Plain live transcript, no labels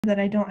that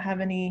I don't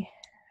have any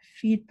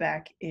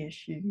feedback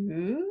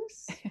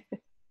issues,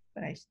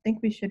 but I think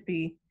we should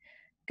be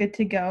good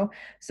to go.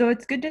 So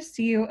it's good to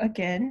see you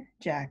again,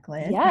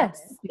 Jacqueline. How are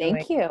Yes, you doing?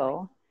 thank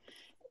you.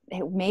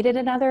 It made it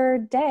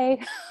another day,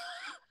 a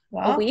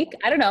Well, week.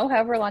 I don't know,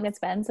 however long it's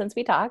been since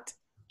we talked.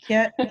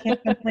 can't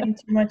complain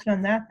too much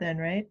on that then,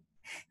 right?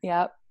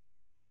 Yep.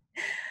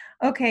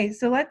 Okay,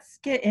 so let's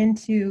get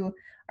into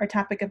our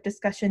topic of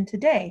discussion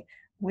today,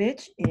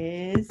 which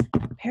is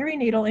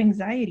perinatal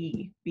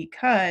anxiety,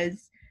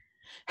 because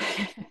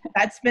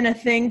that's been a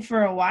thing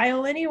for a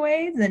while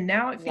anyways, and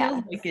now it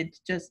feels like Yes. it's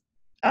just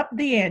up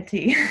the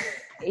ante.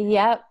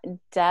 Yep,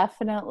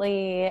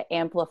 definitely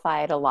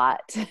amplified a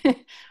lot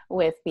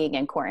with being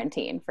in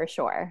quarantine for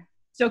sure.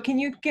 So can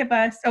you give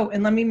us, oh,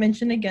 and let me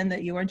mention again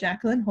that you are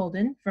Jacqueline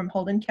Holden from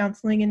Holden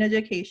Counseling and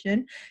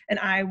Education, and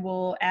I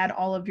will add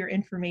all of your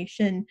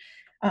information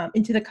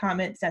into the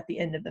comments at the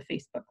end of the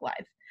Facebook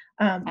Live.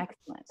 Um,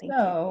 Excellent. Thank you.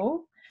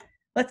 so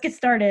let's get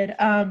started.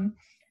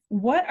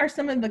 What are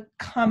some of the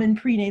common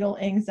prenatal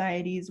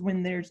anxieties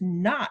when there's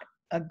not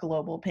a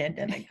global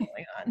pandemic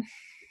going on?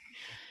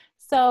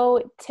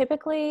 So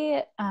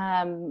typically,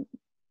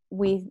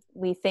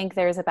 we think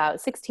there's about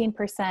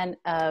 16%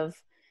 of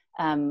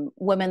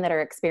women that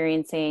are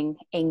experiencing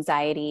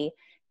anxiety.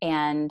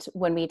 And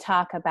when we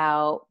talk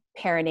about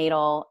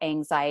perinatal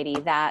anxiety,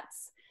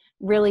 that's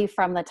really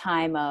from the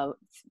time of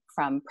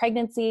from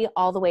pregnancy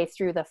all the way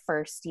through the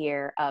first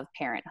year of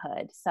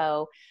parenthood.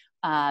 So,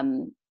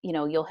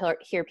 you'll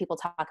hear people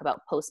talk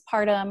about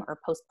postpartum or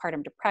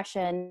postpartum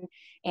depression,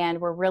 and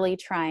we're really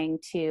trying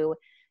to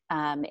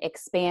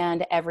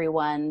expand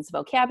everyone's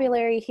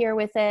vocabulary here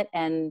with it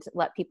and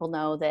let people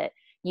know that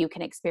you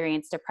can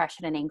experience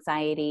depression and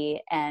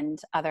anxiety and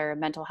other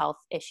mental health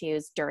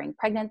issues during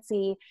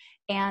pregnancy.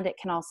 And it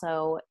can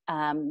also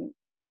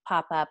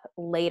pop up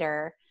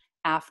later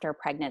after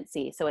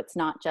pregnancy. So it's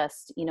not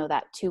just,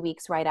 that 2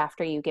 weeks right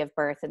after you give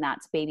birth and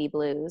that's baby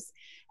blues.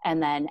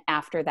 And then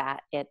after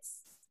that,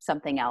 it's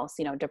something else,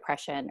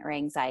 depression or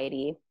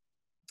anxiety.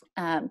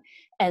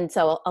 And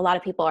so a lot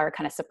of people are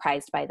kind of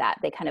surprised by that.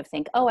 They kind of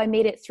think, oh, I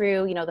made it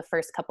through, the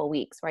first couple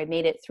weeks, or I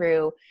made it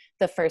through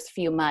the first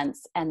few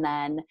months. And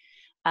then,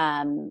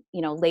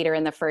 later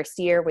in the first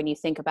year, when you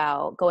think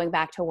about going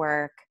back to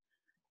work,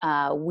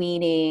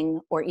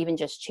 weaning, or even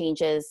just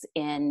changes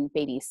in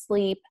baby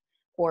sleep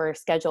or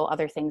schedule,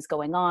 other things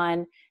going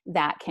on,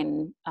 that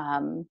can,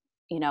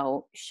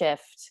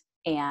 shift,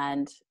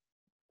 and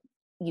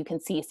you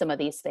can see some of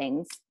these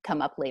things come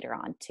up later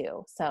on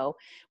too. So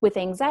with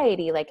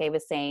anxiety, like I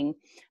was saying,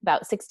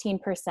 about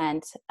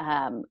 16%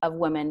 of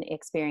women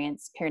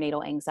experience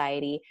perinatal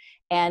anxiety.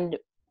 And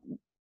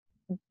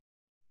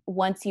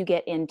once you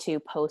get into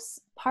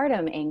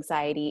postpartum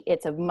anxiety,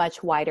 it's a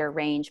much wider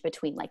range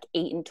between like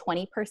 8 and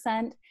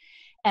 20%.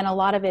 And a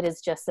lot of it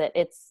is just that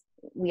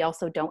we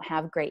also don't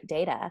have great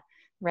data,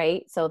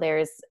 right? So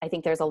I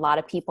think there's a lot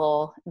of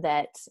people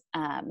that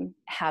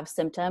have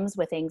symptoms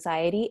with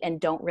anxiety and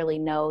don't really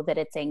know that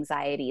it's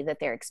anxiety that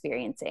they're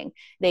experiencing.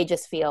 They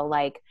just feel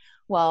like,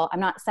 well, I'm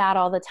not sad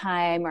all the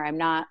time, or I'm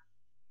not,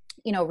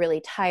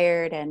 really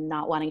tired and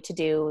not wanting to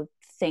do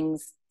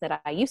things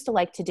that I used to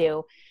like to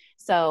do.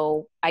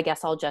 So I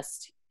guess I'll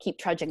just keep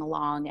trudging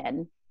along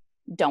and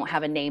don't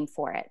have a name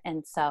for it.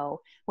 And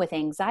so with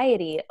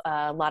anxiety,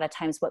 a lot of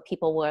times what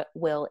people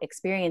will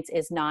experience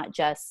is not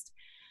just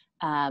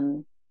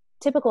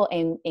typical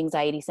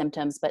anxiety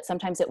symptoms, but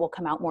sometimes it will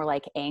come out more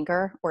like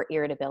anger or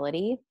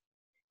irritability.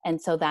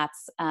 And so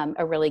that's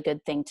a really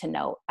good thing to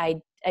note.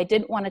 I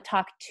didn't want to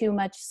talk too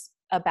much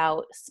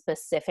about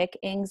specific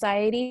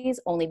anxieties,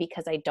 only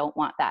because I don't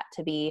want that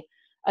to be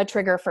a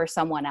trigger for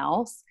someone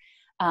else.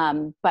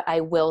 But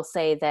I will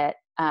say that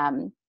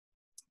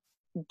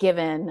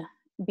given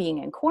being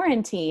in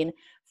quarantine,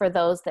 for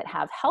those that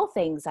have health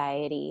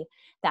anxiety,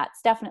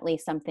 that's definitely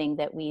something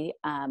that we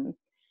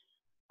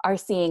are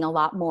seeing a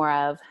lot more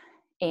of.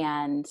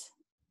 And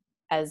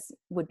as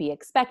would be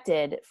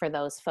expected for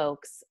those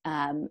folks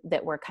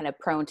that were kind of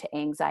prone to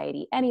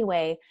anxiety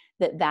anyway,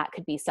 that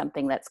could be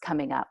something that's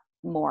coming up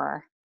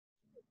more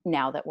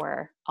now that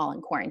we're all in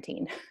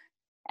quarantine,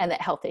 and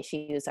that health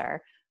issues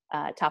are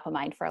top of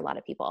mind for a lot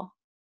of people.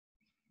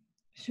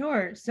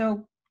 Sure.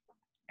 So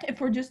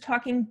if we're just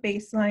talking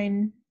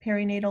baseline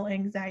perinatal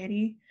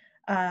anxiety,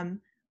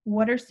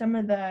 what are some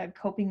of the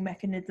coping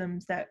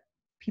mechanisms that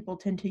people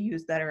tend to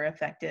use that are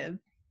effective?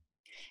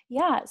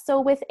 Yeah. So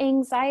with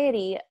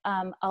anxiety,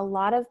 a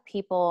lot of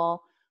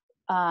people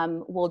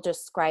will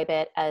describe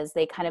it as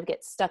they kind of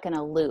get stuck in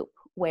a loop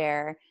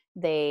where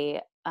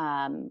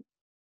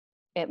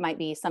it might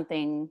be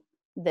something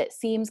that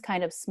seems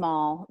kind of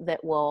small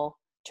that will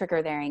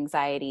trigger their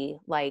anxiety.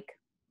 Like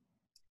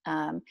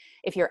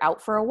if you're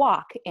out for a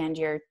walk and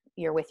you're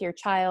with your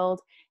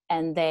child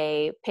and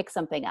they pick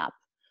something up,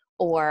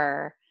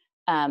 or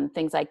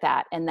things like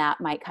that, and that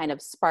might kind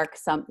of spark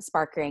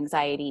your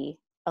anxiety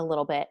a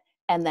little bit,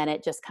 and then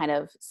it just kind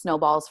of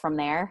snowballs from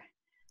there.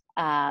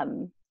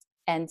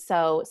 And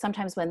so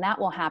sometimes when that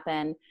will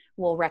happen,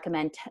 we'll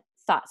recommend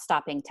thought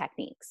stopping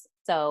techniques.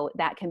 So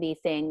that can be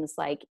things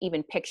like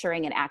even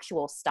picturing an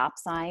actual stop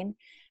sign,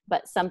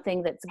 but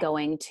something that's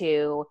going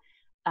to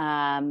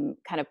kind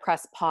of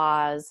press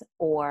pause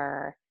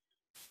or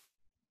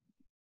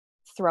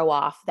throw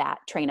off that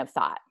train of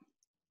thought.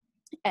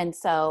 And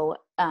so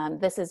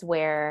this is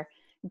where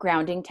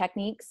grounding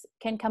techniques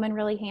can come in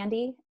really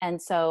handy.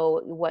 And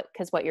so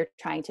because what you're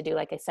trying to do,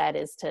 like I said,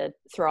 is to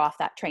throw off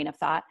that train of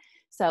thought.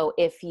 So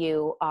if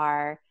you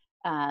are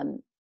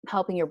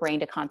helping your brain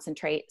to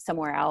concentrate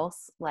somewhere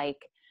else, like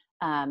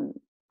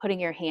putting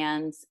your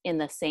hands in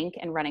the sink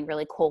and running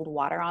really cold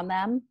water on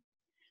them,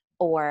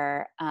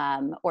 or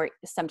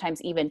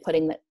sometimes even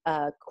putting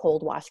a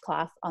cold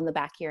washcloth on the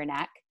back of your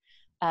neck,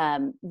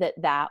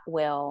 that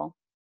will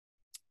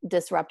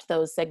disrupt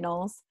those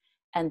signals.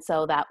 And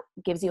so that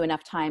gives you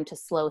enough time to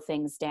slow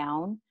things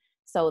down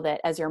so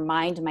that as your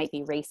mind might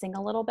be racing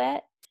a little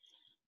bit,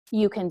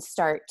 you can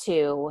start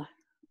to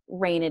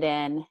rein it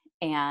in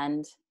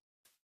and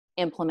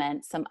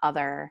implement some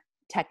other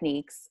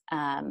techniques,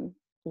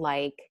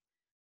 like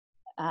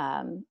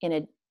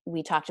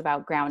we talked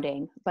about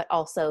grounding, but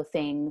also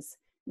things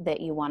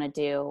that you want to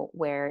do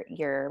where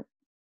you're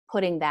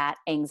putting that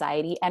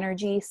anxiety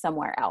energy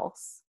somewhere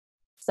else.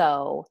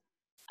 So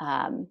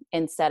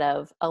instead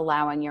of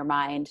allowing your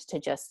mind to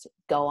just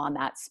go on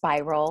that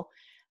spiral,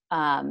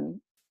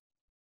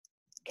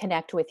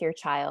 connect with your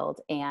child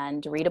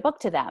and read a book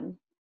to them,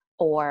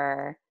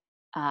 or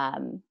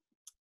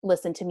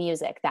listen to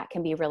music. That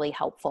can be really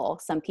helpful.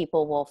 Some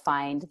people will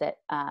find that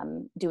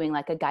doing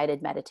like a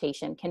guided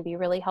meditation can be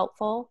really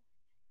helpful.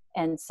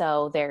 And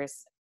so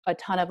there's a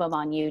ton of them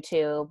on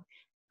YouTube.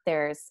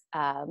 There's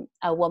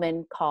a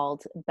woman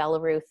called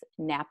Belarus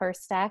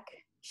Naparstek.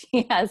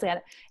 She has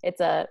it's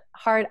a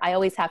hard, I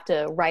always have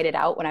to write it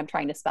out when I'm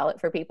trying to spell it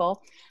for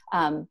people.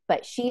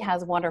 But she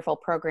has wonderful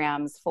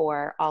programs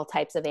for all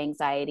types of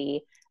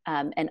anxiety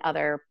and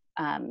other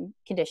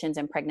conditions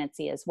in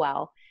pregnancy as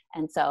well.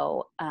 And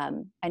so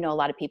I know a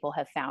lot of people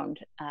have found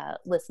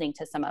listening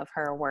to some of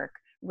her work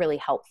really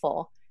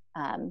helpful,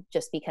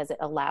 just because it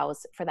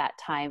allows for that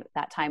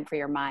time for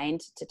your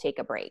mind to take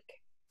a break.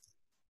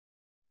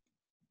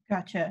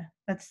 Gotcha.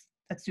 That's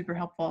super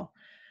helpful.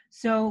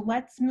 So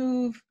let's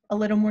move a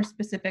little more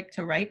specific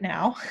to right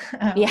now,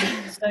 Yeah.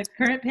 with the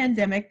current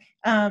pandemic.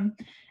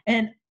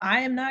 And I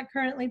am not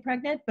currently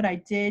pregnant, but I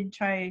did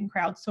try and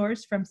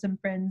crowdsource from some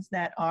friends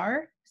that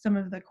are some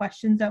of the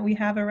questions that we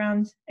have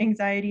around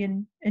anxiety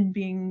and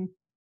being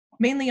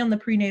mainly on the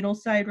prenatal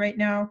side right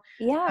now,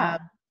 Yeah.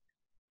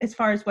 as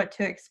far as what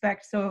to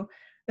expect. So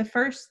the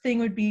first thing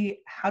would be,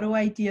 how do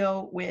I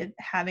deal with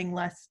having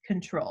less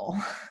control?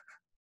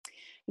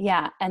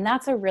 Yeah. And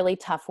that's a really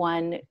tough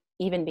one,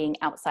 even being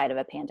outside of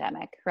a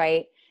pandemic,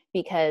 right?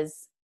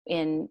 Because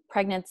in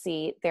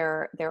pregnancy,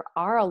 there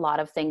are a lot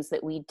of things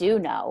that we do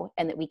know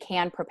and that we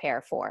can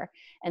prepare for.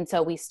 And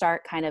so we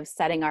start kind of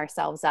setting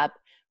ourselves up.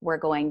 We're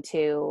going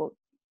to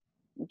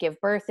give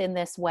birth in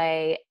this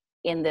way,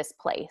 in this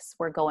place.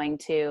 We're going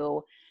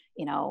to,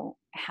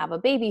 have a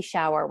baby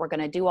shower. We're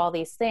going to do all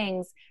these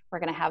things. We're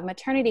going to have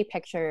maternity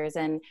pictures.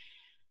 And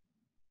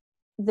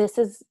this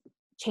is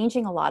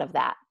changing a lot of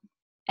that.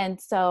 And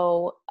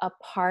so a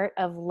part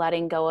of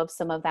letting go of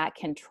some of that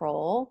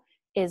control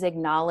is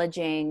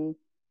acknowledging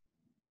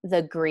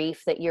the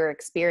grief that you're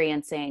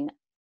experiencing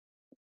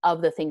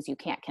of the things you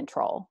can't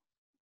control.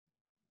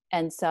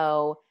 And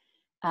so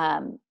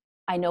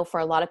I know for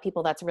a lot of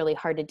people that's really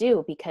hard to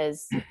do,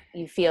 because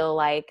you feel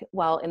like,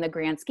 well, in the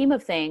grand scheme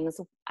of things,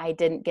 I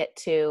didn't get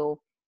to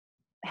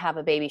have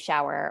a baby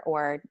shower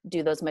or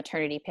do those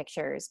maternity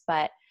pictures.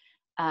 But,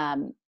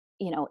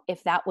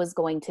 if that was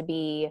going to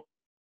be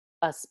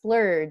a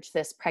splurge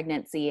this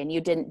pregnancy and you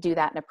didn't do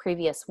that in a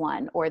previous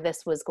one, or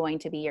this was going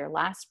to be your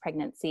last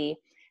pregnancy,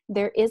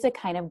 there is a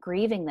kind of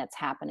grieving that's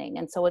happening.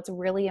 And so it's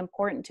really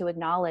important to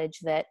acknowledge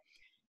that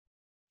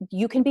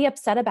you can be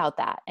upset about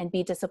that and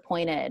be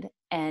disappointed,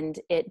 and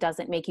it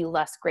doesn't make you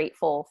less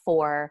grateful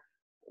for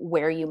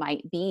where you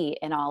might be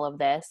in all of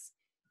this.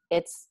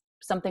 It's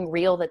something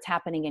real that's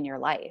happening in your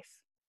life.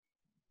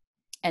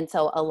 And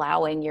so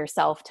allowing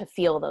yourself to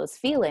feel those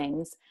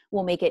feelings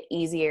will make it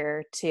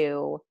easier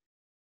to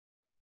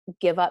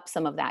give up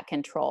some of that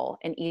control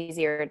and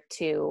easier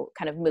to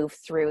kind of move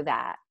through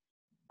that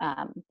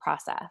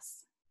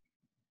process.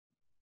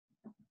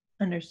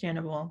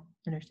 Understandable.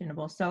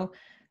 So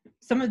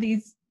some of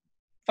these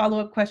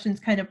follow-up questions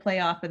kind of play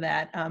off of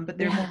that, but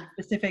they're more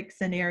specific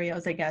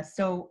scenarios, I guess.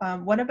 So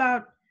what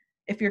about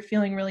if you're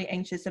feeling really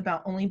anxious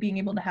about only being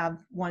able to have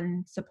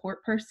one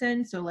support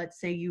person? So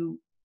let's say you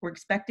were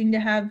expecting to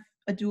have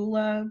a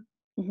doula,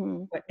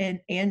 Mm-hmm.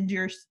 and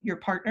your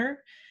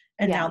partner,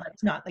 and now Yeah.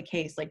 that's not the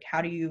case. Like,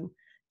 how do you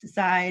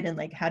decide, and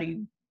like, how do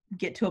you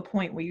get to a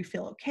point where you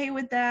feel okay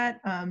with that,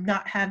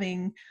 not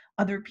having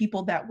other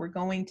people that were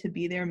going to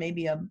be there,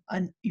 maybe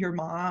your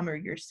mom or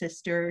your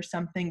sister or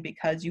something,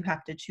 because you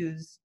have to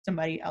choose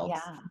somebody else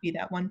Yeah. to be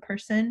that one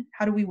person?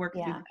 How do we work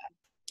through Yeah. that?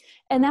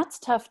 And that's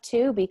tough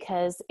too,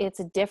 because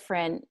it's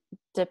different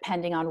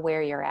depending on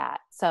where you're at.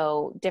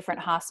 So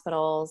different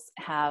hospitals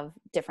have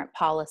different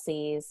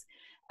policies.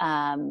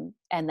 And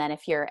then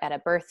if you're at a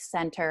birth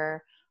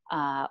center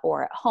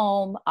or at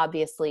home,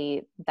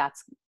 obviously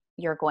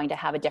you're going to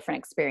have a different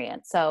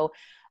experience. So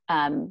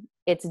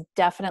it's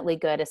definitely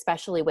good,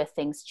 especially with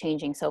things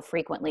changing so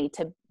frequently,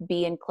 to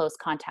be in close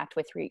contact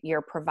with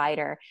your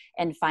provider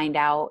and find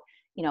out,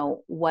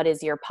 what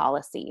is your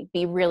policy?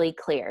 Be really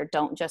clear.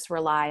 Don't just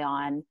rely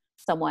on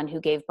someone who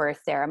gave birth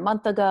there a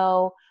month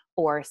ago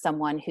or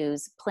someone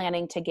who's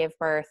planning to give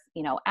birth,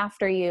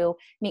 after you.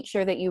 Make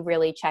sure that you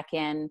really check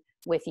in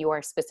with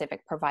your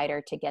specific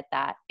provider to get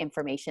that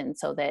information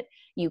so that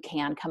you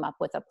can come up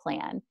with a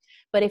plan.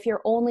 But if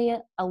you're only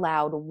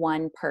allowed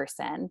one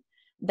person,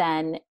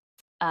 then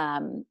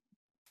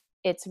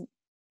it's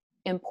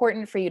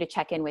important for you to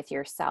check in with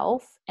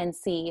yourself and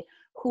see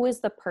who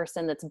is the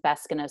person that's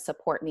best going to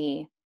support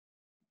me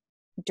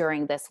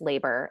during this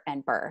labor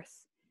and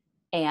birth.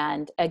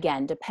 And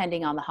again,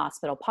 depending on the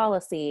hospital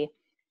policy,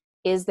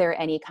 is there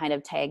any kind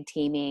of tag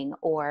teaming,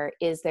 or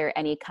is there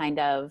any kind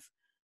of,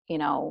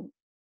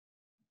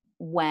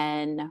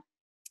 when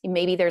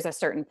maybe there's a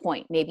certain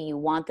point, maybe you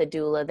want the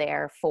doula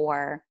there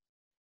for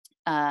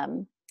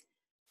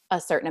a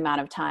certain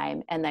amount of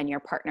time and then your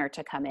partner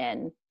to come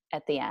in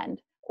at the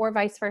end, or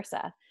vice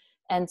versa.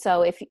 And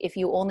so if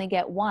you only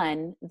get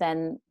one,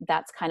 then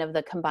that's kind of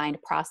the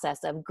combined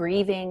process of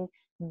grieving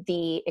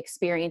the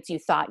experience you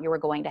thought you were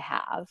going to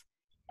have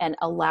and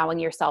allowing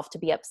yourself to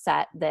be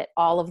upset that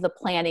all of the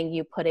planning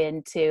you put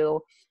into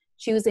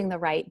choosing the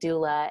right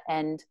doula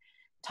and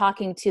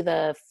talking to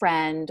the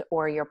friend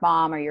or your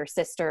mom or your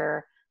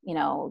sister,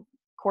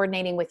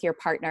 coordinating with your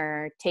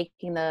partner,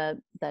 taking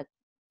the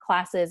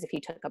classes if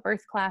you took a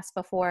birth class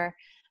before,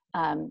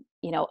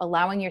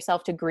 allowing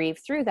yourself to grieve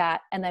through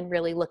that, and then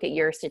really look at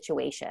your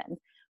situation.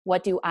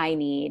 What do I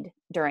need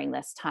during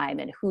this time,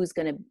 and who's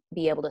going to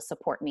be able to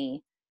support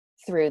me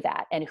through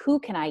that, and who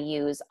can I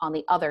use on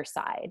the other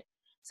side?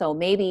 So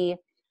maybe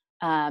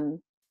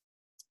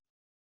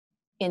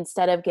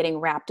instead of getting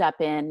wrapped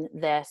up in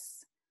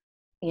this,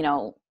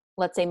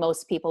 let's say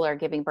most people are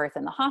giving birth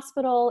in the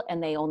hospital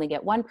and they only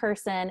get one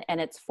person and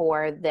it's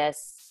for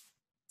this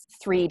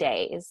 3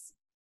 days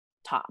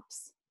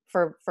tops.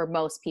 For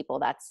most people,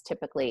 that's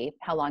typically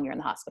how long you're in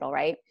the hospital,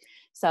 right?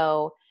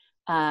 So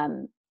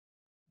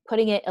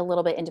putting it a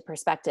little bit into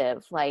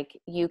perspective, like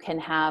you can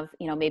have,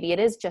 maybe it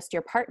is just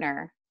your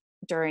partner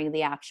during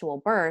the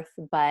actual birth,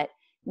 but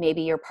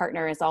maybe your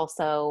partner is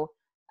also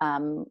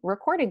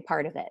recording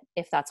part of it,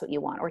 if that's what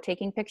you want, or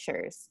taking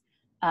pictures.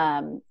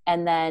 And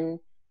then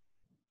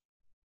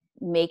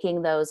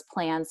making those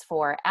plans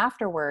for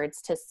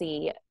afterwards to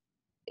see,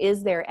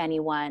 is there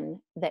anyone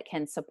that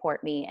can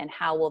support me, and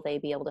how will they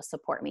be able to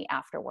support me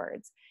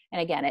afterwards? And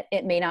again,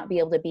 it may not be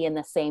able to be in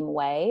the same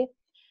way,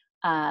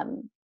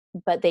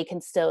 but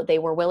they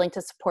were willing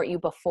to support you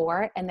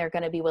before, and they're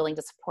going to be willing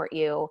to support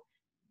you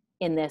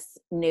in this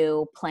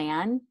new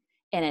plan.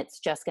 And it's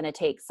just going to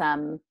take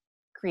some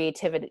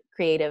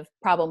creative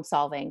problem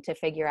solving to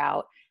figure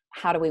out,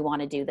 how do we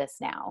want to do this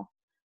now?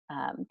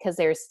 Because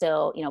there's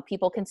still,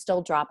 people can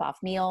still drop off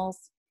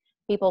meals.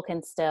 People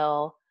can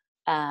still,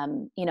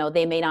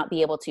 they may not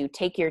be able to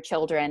take your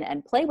children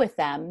and play with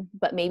them,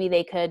 but maybe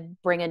they could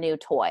bring a new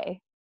toy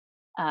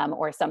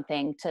or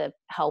something to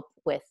help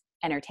with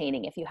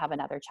entertaining if you have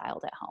another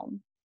child at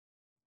home.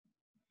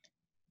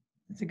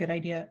 That's a good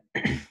idea.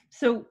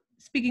 So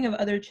speaking of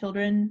other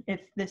children,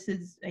 if this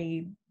is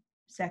a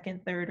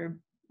second, third, or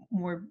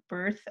more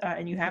birth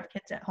and you have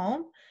kids at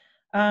home,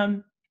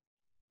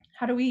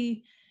 how do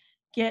we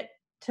get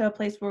to a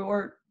place where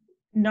we're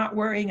not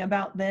worrying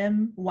about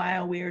them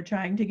while we are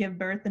trying to give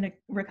birth and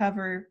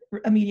recover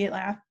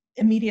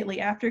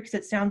immediately after? Because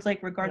it sounds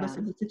like regardless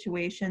of the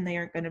situation, they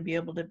aren't going to be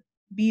able to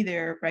be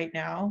there right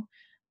now.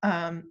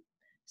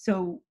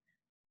 So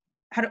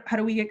how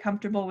do we get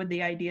comfortable with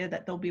the idea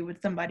that they'll be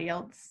with somebody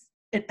else,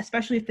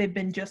 especially if they've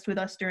been just with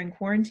us during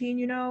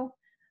quarantine,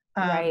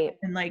 Right.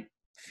 and like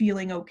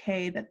feeling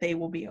okay that they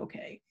will be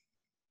okay?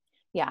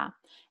 Yeah.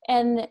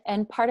 And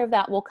part of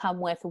that will come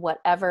with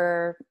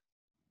whatever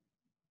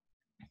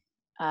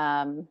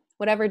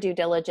due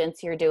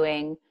diligence you're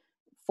doing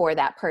for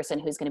that person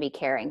who's going to be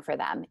caring for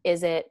them.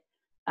 Is it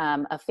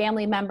a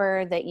family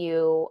member that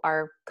you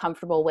are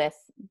comfortable with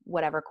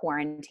whatever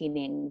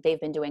quarantining they've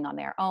been doing on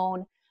their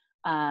own?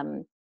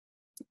 And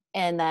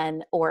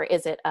then, or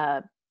is it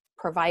a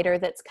provider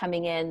that's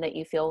coming in that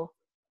you feel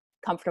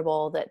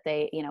comfortable that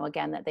they,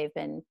 again, that they've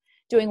been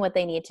doing what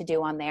they need to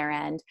do on their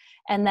end?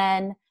 And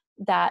then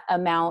that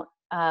amount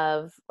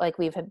of, like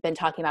we've been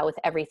talking about with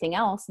everything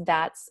else,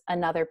 that's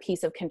another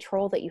piece of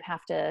control that you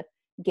have to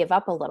give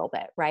up a little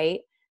bit, right?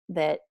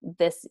 That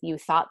you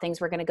thought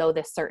things were going to go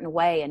this certain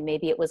way, and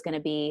maybe it was going to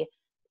be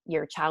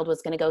your child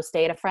was going to go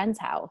stay at a friend's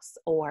house,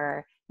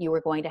 or you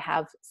were going to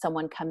have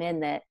someone come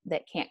in that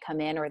can't come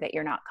in, or that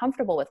you're not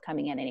comfortable with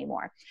coming in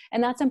anymore.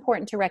 And that's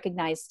important to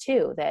recognize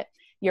too, that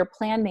your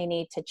plan may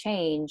need to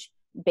change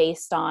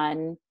based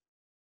on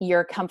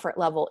your comfort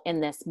level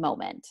in this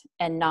moment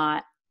and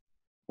not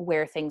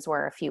where things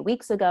were a few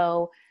weeks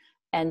ago.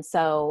 And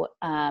so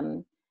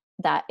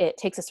that it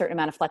takes a certain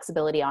amount of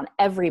flexibility on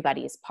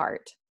everybody's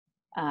part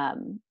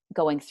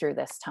going through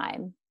this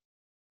time.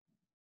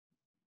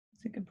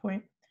 That's a good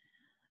point.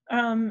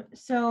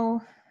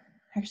 So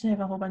actually I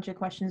have a whole bunch of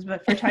questions,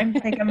 but for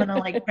time's sake, I'm gonna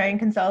like try and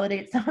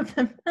consolidate some of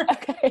them.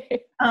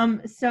 Okay.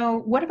 So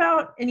what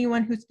about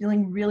anyone who's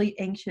feeling really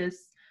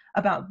anxious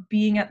about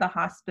being at the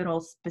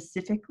hospital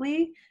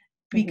specifically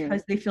Mhm.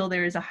 because they feel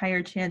there is a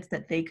higher chance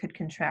that they could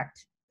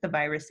contract the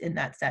virus in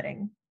that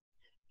setting?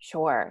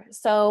 Sure.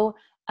 So,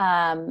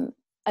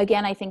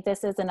 again, I think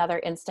this is another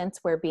instance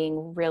where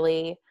being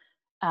really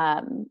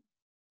um,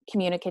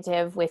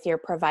 communicative with your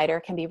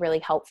provider can be really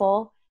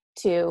helpful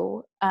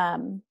to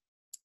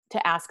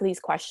ask these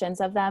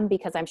questions of them,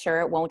 because I'm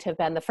sure it won't have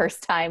been the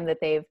first time that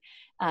they've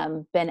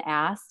been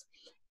asked.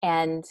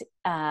 And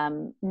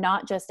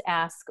not just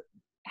ask,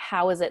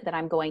 how is it that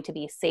I'm going to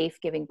be safe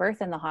giving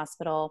birth in the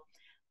hospital,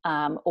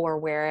 or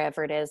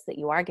wherever it is that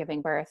you are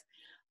giving birth,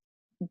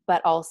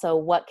 but also,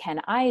 what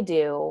can I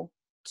do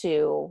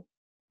to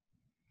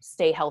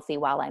stay healthy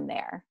while I'm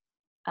there?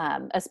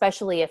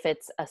 Especially if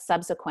it's a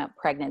subsequent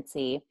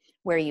pregnancy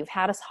where you've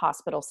had a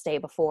hospital stay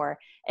before,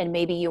 and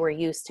maybe you were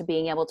used to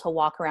being able to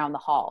walk around the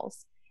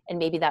halls, and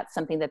maybe that's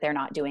something that they're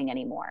not doing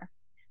anymore.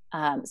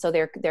 So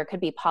there could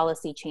be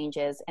policy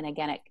changes, and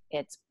again,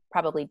 it's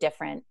probably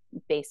different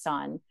based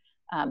on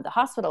the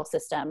hospital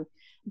system,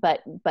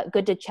 but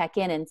good to check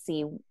in and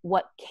see,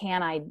 what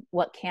can I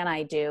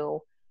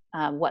do,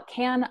 what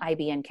can I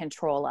be in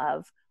control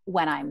of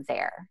when I'm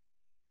there.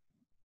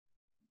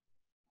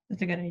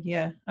 That's a good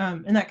idea.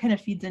 And that kind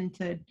of feeds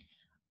into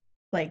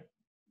like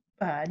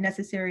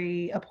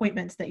necessary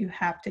appointments that you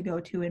have to go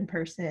to in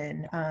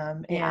person,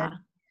 and Yeah.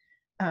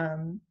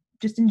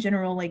 just in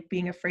general, like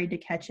being afraid to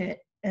catch it,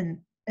 and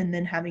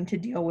then having to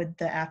deal with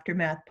the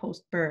aftermath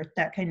post birth,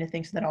 that kind of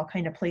thing. So that all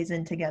kind of plays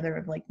in together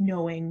of like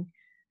knowing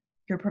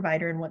your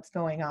provider and what's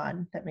going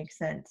on. That makes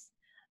sense.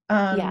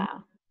 Um, Yeah.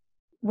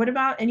 what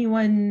about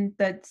anyone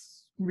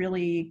that's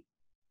really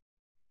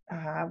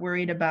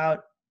worried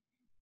about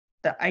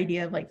the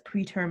idea of like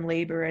preterm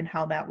labor and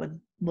how that would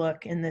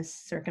look in this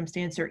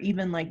circumstance, or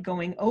even like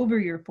going over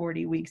your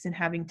 40 weeks and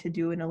having to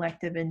do an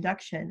elective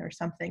induction or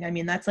something? I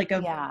mean, that's like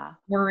a Yeah.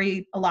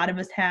 worry a lot of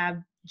us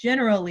have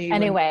generally when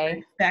we're Anyway.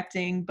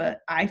 expecting,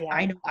 but I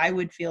Yeah. know I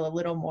would feel a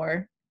little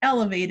more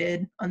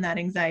elevated on that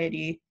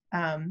anxiety,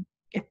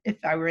 if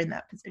I were in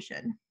that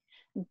position.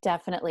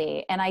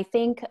 Definitely. And I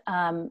think,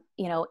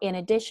 in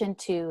addition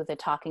to the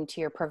talking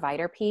to your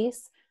provider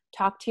piece,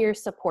 talk to your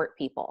support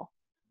people.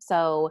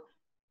 So,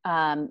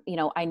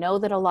 I know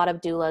that a lot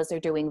of doulas are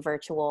doing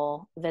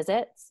virtual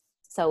visits.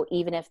 So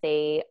even if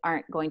they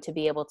aren't going to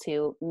be able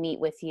to meet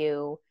with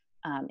you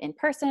in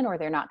person, or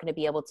they're not going to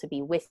be able to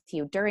be with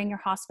you during your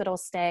hospital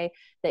stay,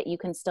 that you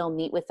can still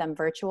meet with them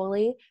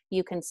virtually.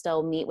 You can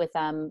still meet with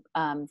them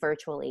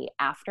virtually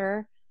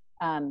after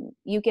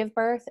you give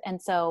birth.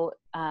 And so,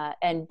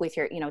 and with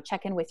your,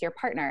 check in with your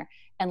partner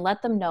and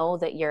let them know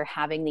that you're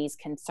having these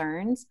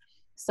concerns,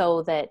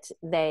 so that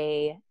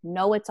they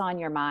know it's on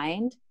your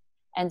mind.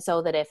 And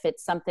so that if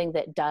it's something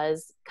that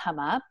does come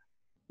up,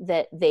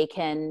 that they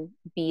can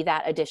be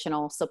that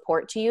additional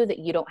support to you, that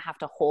you don't have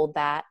to hold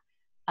that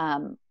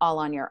all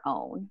on your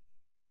own.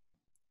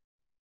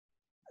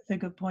 That's a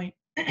good point.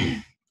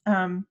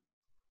 um,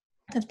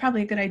 that's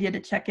probably a good idea to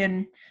check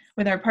in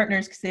with our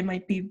partners because they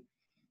might be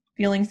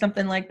feeling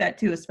something like that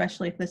too,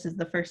 especially if this is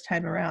the first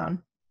time around.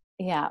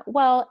 Yeah.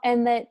 Well,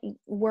 and that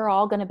we're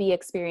all going to be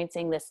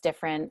experiencing this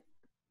differently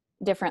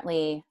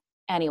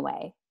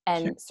anyway. Sure.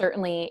 And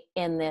certainly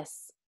in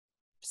this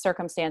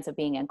circumstance of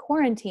being in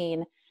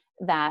quarantine,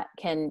 that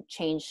can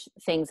change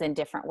things in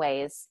different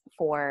ways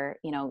for,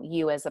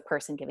 you as a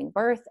person giving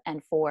birth,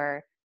 and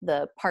for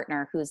the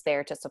partner who's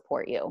there to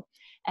support you.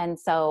 And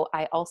so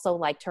I also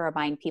like to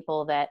remind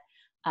people that,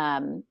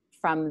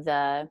 from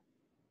the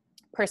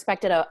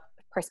perspective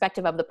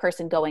of the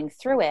person going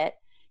through it,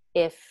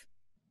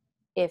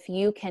 if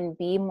you can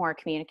be more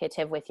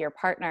communicative with your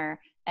partner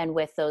and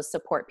with those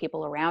support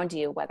people around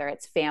you, whether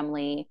it's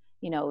family,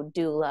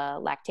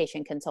 doula,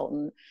 lactation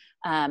consultant,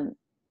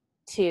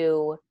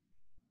 to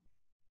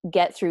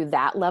get through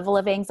that level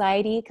of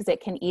anxiety, because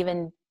it can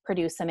even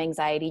produce some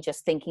anxiety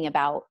just thinking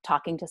about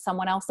talking to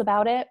someone else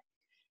about it.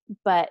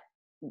 But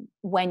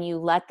when you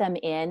let them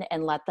in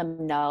and let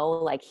them know,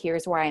 like,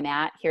 here's where I'm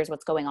at, here's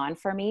what's going on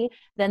for me,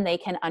 then they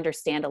can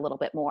understand a little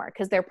bit more,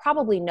 because they're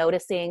probably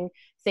noticing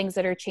things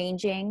that are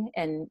changing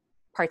and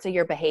parts of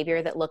your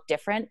behavior that look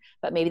different,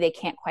 but maybe they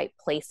can't quite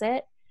place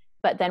it.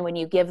 But then when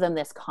you give them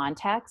this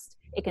context,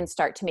 it can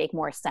start to make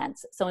more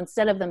sense. So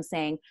instead of them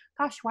saying,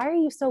 gosh, why are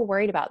you so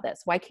worried about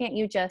this? Why can't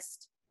you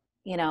just,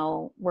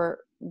 we're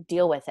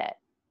deal with it?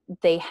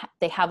 They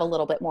have a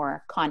little bit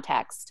more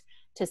context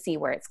to see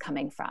where it's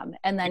coming from.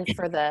 And then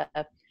for the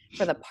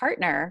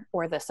partner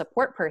or the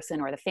support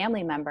person or the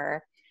family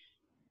member,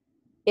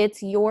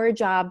 it's your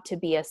job to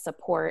be a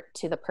support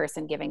to the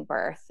person giving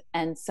birth.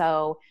 And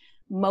so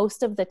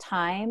most of the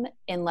time,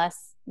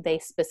 unless they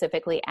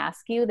specifically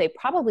ask you, they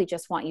probably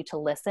just want you to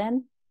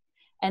listen.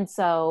 And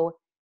so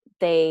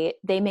they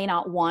may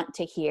not want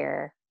to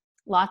hear,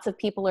 lots of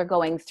people are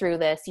going through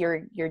this,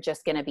 you're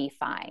just going to be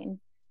fine.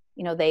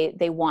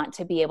 they want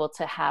to be able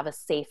to have a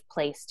safe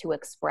place to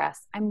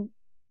express, I'm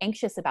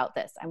anxious about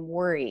this, I'm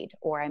worried,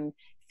 or I'm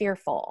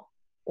fearful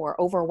or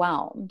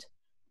overwhelmed.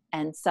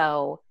 And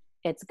so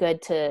it's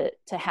good to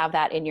have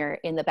that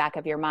in the back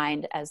of your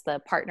mind as the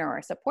partner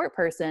or support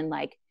person,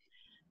 like,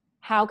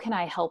 how can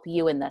I help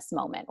you in this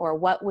moment? Or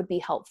what would be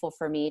helpful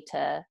for me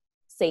to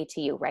say to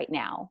you right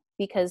now?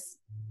 Because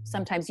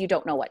sometimes you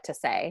don't know what to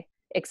say,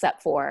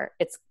 except for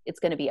it's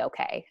going to be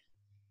okay.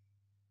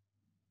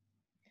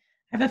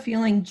 I have a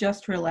feeling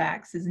just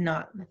relax is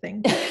not the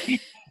thing,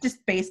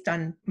 just based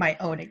on my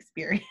own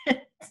experience.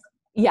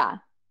 Yeah.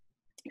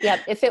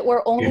 Yep. If it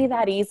were only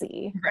that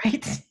easy.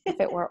 Right? If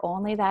it were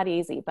only that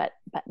easy, but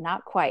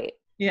not quite.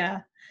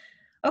 Yeah.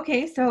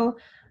 Okay, so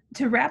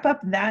to wrap up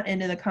that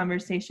end of the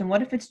conversation,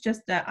 what if it's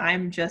just that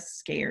I'm just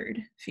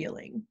scared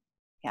feeling?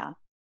 Yeah.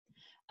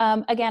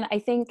 Again, I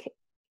think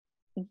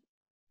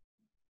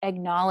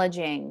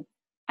acknowledging,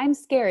 I'm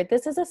scared.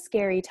 This is a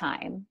scary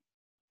time.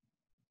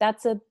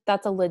 That's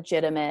a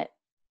legitimate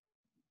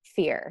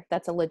fear.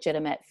 That's a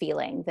legitimate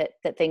feeling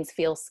that things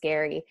feel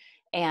scary.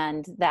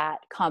 And that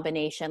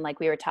combination, like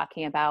we were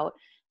talking about,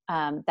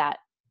 that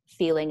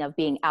feeling of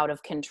being out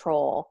of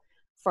control,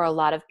 for a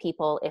lot of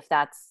people, if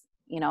that's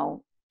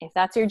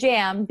your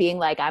jam, being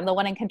like, I'm the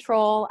one in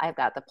control, I've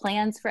got the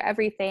plans for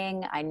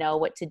everything, I know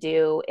what to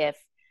do, if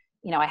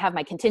I have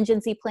my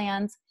contingency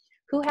plans.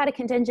 Who had a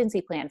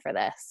contingency plan for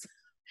this?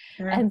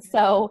 Sure. And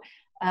so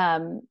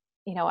I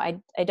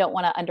don't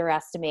want to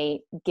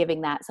underestimate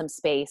giving that some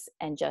space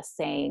and just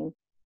saying,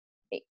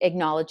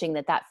 acknowledging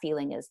that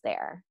feeling is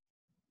there.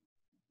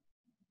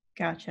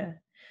 Gotcha.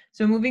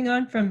 So moving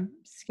on from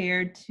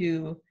scared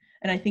to,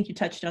 and I think you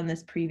touched on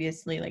this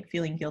previously, like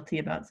feeling guilty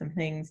about some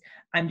things,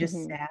 I'm just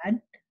Mm-hmm.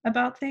 sad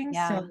about things.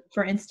 Yeah. So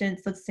for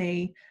instance, let's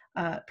say,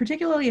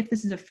 particularly if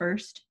this is a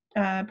first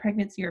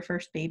pregnancy or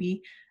first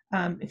baby,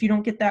 if you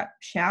don't get that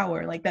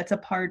shower, like that's a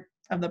part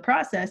of the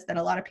process that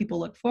a lot of people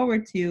look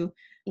forward to,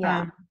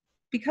 Yeah. um,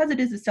 because it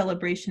is a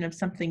celebration of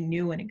something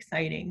new and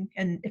exciting.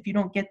 And if you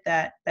don't get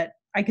that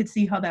I could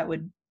see how that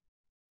would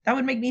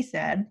make me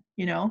sad,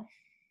 you know?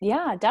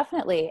 Yeah,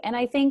 definitely. And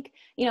I think,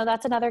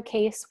 that's another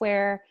case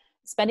where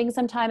spending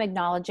some time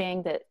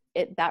acknowledging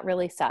that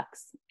really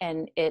sucks.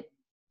 And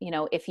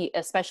if you,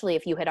 especially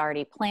if you had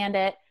already planned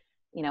it,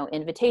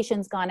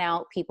 invitations gone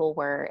out, people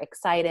were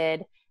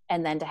excited,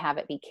 and then to have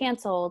it be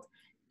canceled,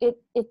 it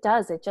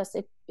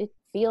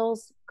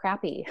feels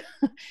crappy.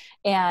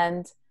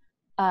 and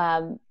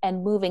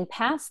moving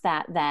past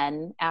that,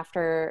 then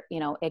after,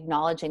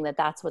 acknowledging that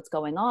that's what's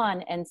going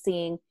on, and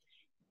seeing,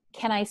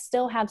 can I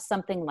still have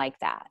something like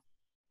that?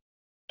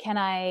 Can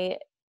I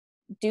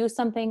do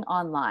something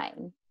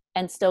online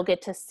and still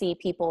get to see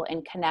people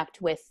and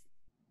connect with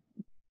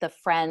the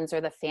friends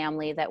or the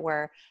family that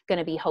we're going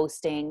to be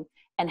hosting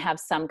and have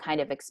some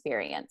kind of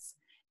experience?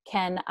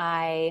 Can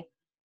I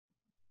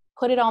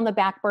put it on the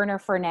back burner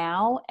for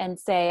now and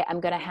say,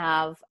 I'm going to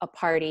have a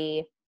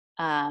party,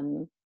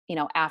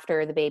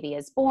 after the baby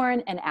is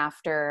born, and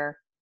after,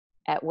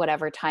 at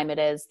whatever time it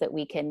is that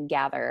we can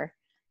gather,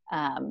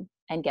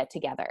 and get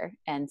together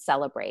and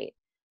celebrate,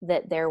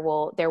 that there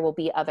will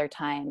be other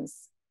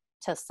times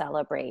to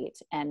celebrate,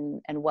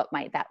 and what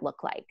might that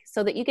look like,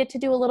 so that you get to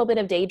do a little bit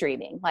of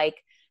daydreaming,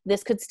 like,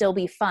 this could still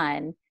be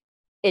fun,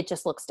 it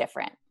just looks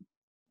different.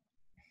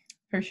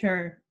 For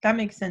sure. That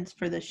makes sense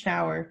for the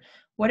shower.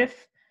 What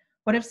if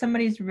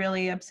somebody's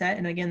really upset,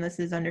 and again, this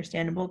is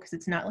understandable because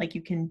it's not like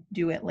you can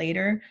do it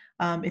later,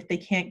 if they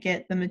can't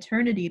get the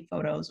maternity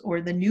photos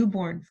or the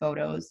newborn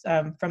photos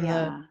from the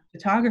Yeah.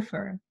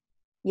 photographer?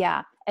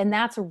 Yeah. And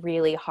that's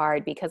really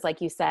hard because,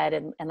 like you said,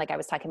 and like I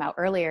was talking about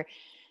earlier,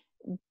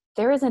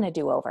 there isn't a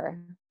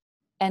do-over.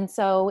 And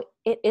so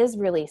it is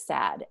really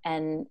sad.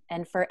 And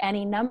for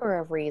any number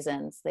of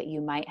reasons that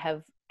you might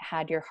have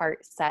had your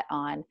heart set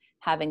on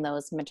having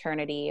those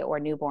maternity or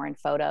newborn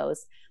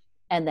photos,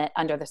 and that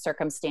under the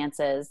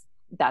circumstances,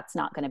 that's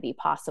not going to be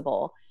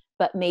possible.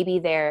 But maybe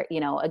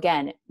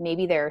again,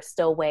 maybe there are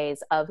still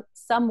ways of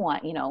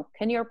somewhat,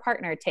 can your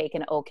partner take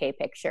an okay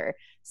picture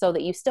so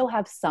that you still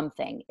have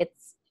something?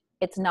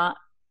 It's not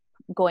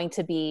going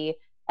to be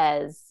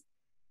as,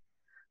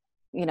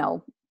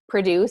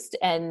 produced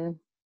and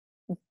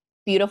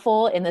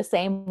beautiful in the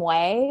same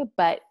way,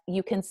 but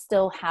you can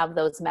still have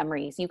those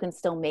memories. You can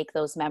still make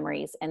those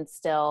memories and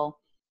still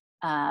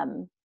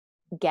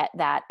get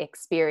that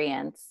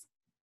experience,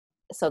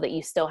 so that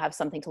you still have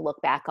something to look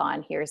back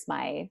on. Here's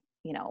my,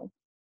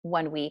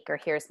 1 week, or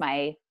here's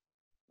my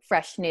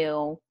fresh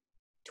new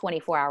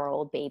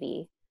 24-hour-old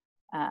baby.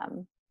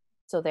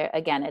 So there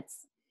again,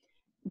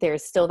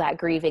 there's still that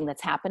grieving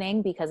that's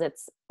happening because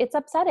it's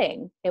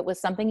upsetting. It was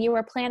something you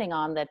were planning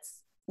on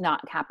that's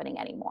not happening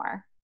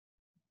anymore.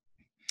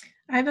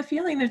 I have a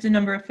feeling there's a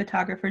number of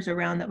photographers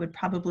around that would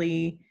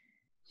probably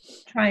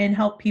try and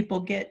help people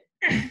get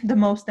the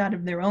most out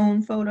of their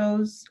own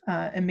photos,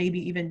 and maybe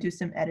even do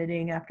some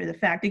editing after the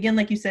fact. Again,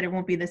 like you said, it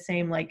won't be the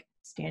same, like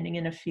standing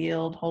in a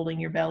field holding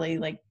your belly,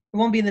 like it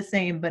won't be the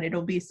same, but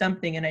it'll be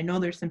something. And I know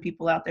there's some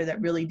people out there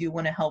that really do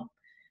want to help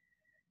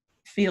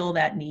feel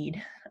that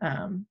need.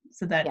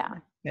 So that's Yeah.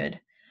 good.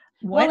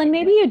 Well, What? and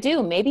maybe you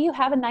do. Maybe you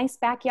have a nice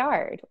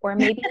backyard, or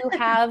maybe you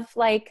have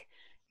like,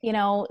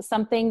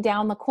 something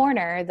down the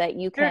corner that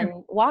you Sure,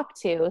 can walk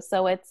to.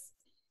 So it's,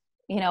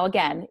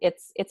 again,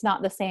 it's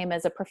not the same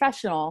as a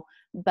professional,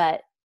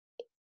 but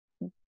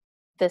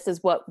this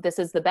is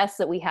the best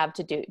that we have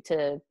to do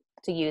to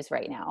use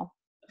right now.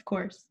 of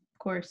course.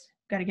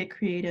 Got to get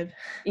creative.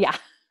 Yeah.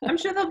 I'm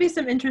sure there'll be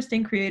some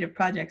interesting creative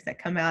projects that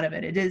come out of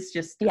it. It is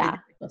just, I Yeah.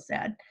 just feel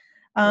sad.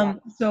 Yeah.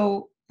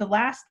 So the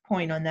last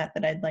point on that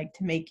I'd like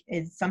to make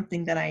is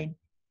something that I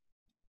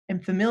am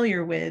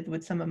familiar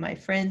with some of my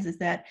friends, is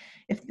that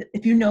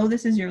if you know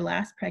this is your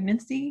last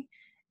pregnancy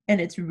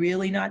and it's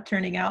really not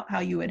turning out how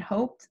you had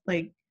hoped,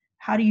 like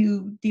how do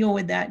you deal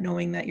with that,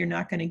 knowing that you're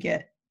not going to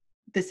get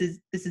this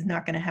is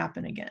not going to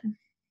happen again?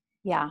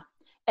 Yeah.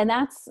 And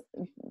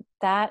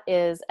that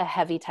is a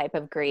heavy type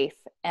of grief.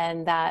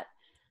 And that,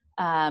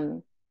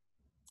 um,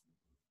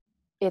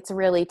 it's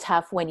really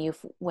tough when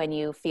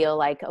you feel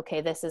like,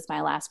 okay, this is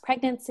my last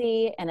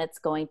pregnancy and it's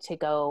going to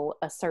go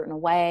a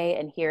certain way,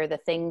 and here are the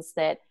things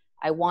that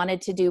I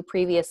wanted to do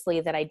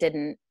previously that I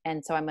didn't,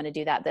 and so I'm going to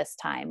do that this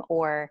time.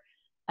 Or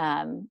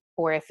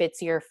if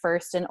it's your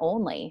first and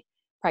only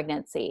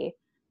pregnancy,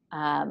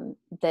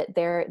 that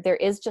there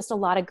is just a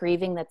lot of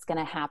grieving that's going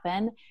to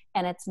happen,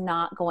 and it's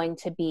not going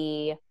to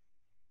be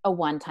a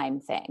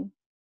one-time thing.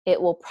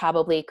 It will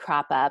probably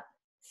crop up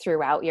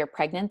throughout your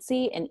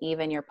pregnancy and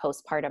even your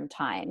postpartum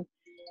time,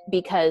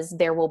 because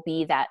there will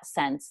be that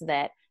sense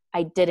that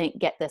I didn't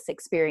get this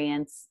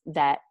experience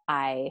that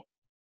I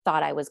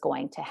thought I was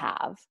going to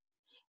have.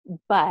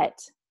 But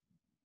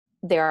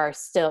there are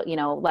still,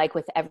 like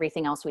with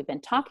everything else we've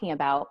been talking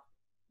about,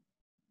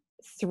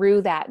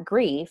 through that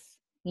grief,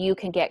 you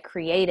can get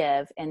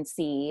creative and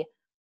see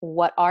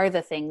what are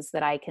the things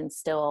that I can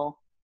still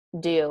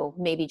do,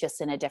 maybe just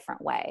in a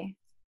different way.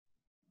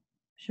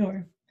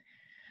 Sure.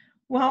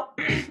 Well,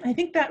 I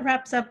think that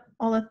wraps up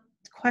all the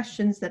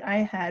questions that I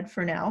had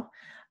for now.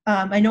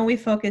 I know we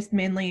focused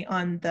mainly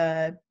on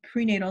the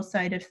prenatal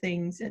side of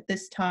things at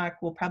this talk.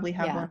 We'll probably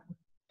have Yeah. one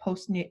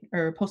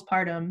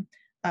postpartum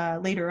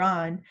later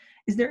on.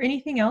 Is there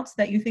anything else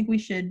that you think we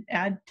should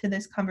add to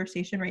this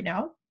conversation right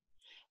now?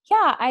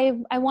 Yeah,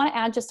 I want to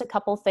add just a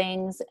couple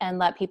things and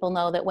let people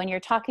know that when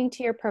you're talking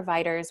to your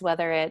providers,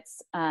 whether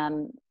it's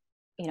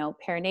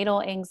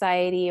perinatal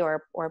anxiety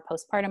or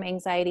postpartum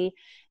anxiety,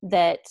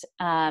 that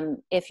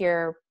if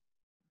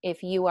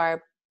you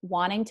are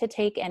wanting to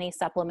take any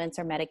supplements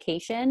or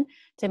medication,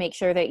 to make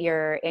sure that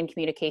you're in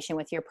communication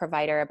with your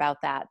provider about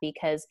that,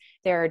 because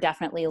there are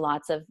definitely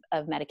lots of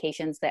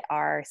medications that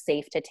are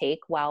safe to take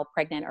while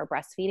pregnant or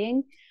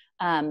breastfeeding.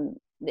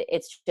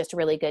 It's just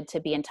really good to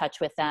be in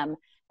touch with them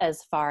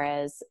as far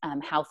as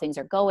how things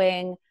are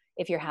going,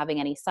 if you're having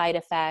any side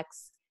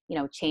effects,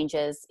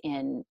 changes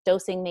in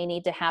dosing may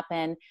need to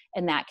happen,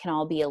 and that can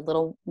all be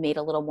made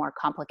a little more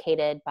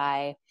complicated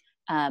by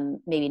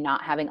maybe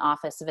not having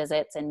office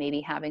visits and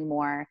maybe having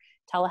more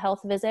telehealth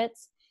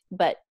visits,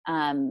 but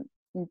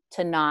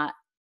to not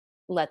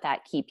let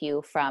that keep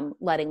you from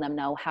letting them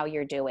know how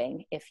you're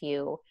doing if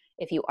you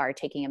are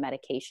taking a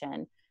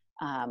medication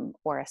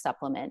or a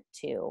supplement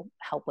to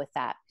help with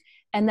that.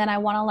 And then I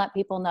want to let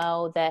people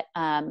know that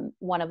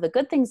one of the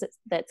good things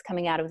that's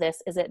coming out of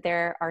this is that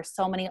there are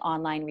so many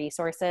online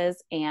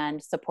resources and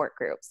support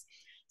groups.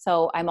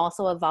 So I'm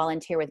also a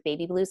volunteer with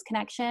Baby Blues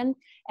Connection,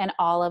 and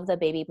all of the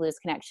Baby Blues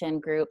Connection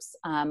groups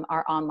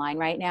are online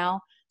right now.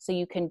 So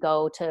you can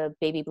go to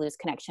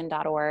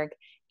babybluesconnection.org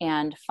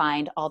and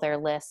find all their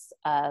lists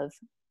of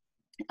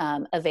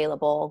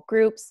available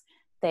groups.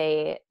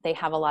 They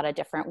have a lot of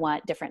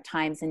different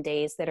times and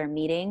days that are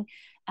meeting,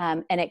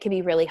 and it can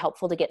be really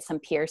helpful to get some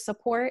peer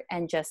support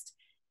and just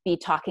be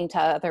talking to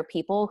other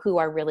people who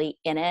are really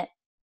in it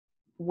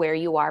where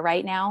you are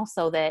right now,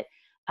 so that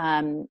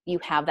you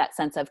have that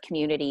sense of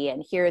community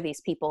and hear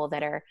these people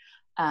that are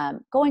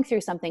going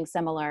through something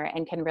similar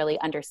and can really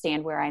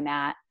understand where I'm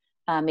at,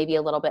 maybe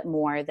a little bit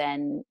more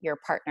than your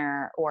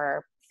partner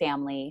or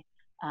family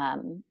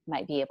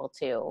might be able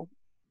to.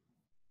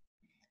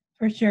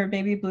 For sure,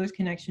 Baby Blues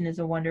Connection is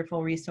a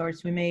wonderful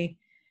resource. We may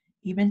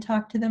even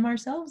talk to them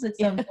ourselves at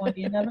some point.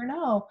 You never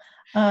know.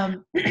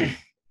 Um,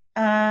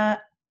 uh,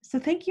 so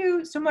thank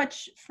you so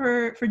much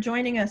for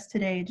joining us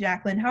today,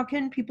 Jacqueline. How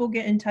can people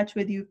get in touch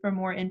with you for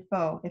more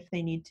info if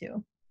they need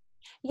to?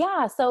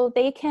 Yeah, so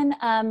they can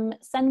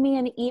send me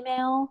an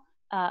email,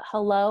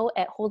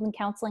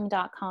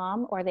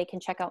 hello@holdencounseling.com, or they can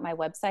check out my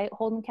website,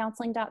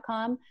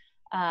 holdencounseling.com.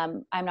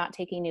 I'm not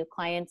taking new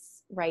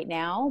clients right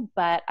now,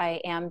 but I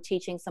am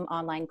teaching some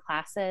online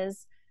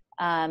classes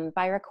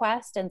by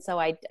request. And so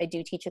I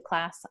do teach a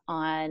class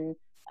on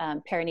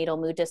perinatal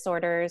mood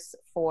disorders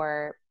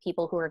for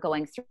people who are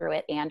going through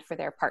it and for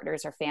their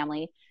partners or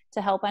family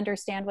to help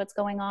understand what's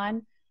going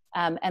on.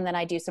 And then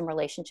I do some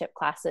relationship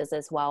classes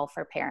as well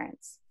for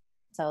parents.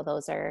 So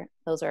those are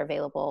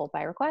available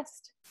by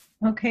request.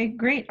 Okay,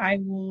 great. I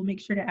will make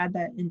sure to add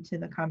that into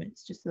the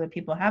comments just so that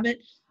people have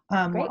it.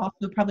 We're Great.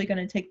 also probably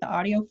going to take the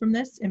audio from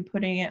this and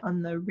putting it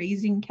on the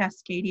Raising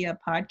Cascadia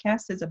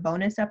podcast as a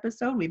bonus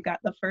episode. We've got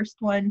the first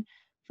one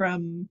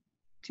from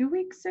 2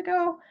 weeks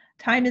ago.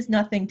 Time is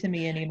nothing to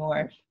me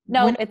anymore.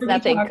 Nope, it's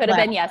nothing. Could have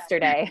been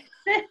yesterday.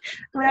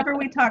 Whenever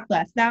we talk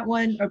last, that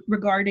one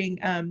regarding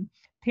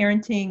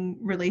parenting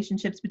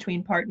relationships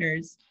between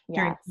partners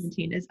during Yes.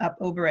 quarantine is up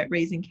over at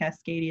Raising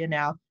Cascadia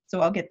now.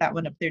 So I'll get that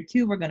one up there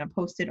too. We're going to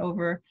post it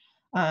over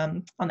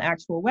on the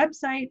actual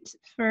website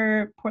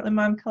for Portland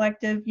Mom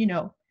Collective,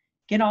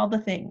 get all the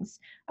things.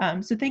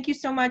 So thank you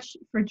so much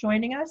for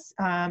joining us.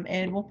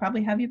 And we'll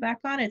probably have you back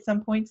on at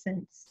some point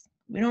since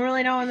we don't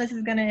really know when this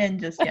is going to end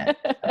just yet.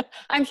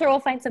 I'm sure we'll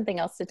find something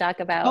else to talk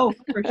about. Oh,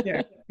 for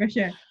sure. For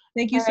sure.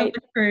 Thank you so much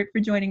for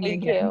joining me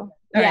again. Thank you.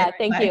 Yeah,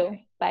 thank you.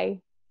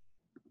 Bye.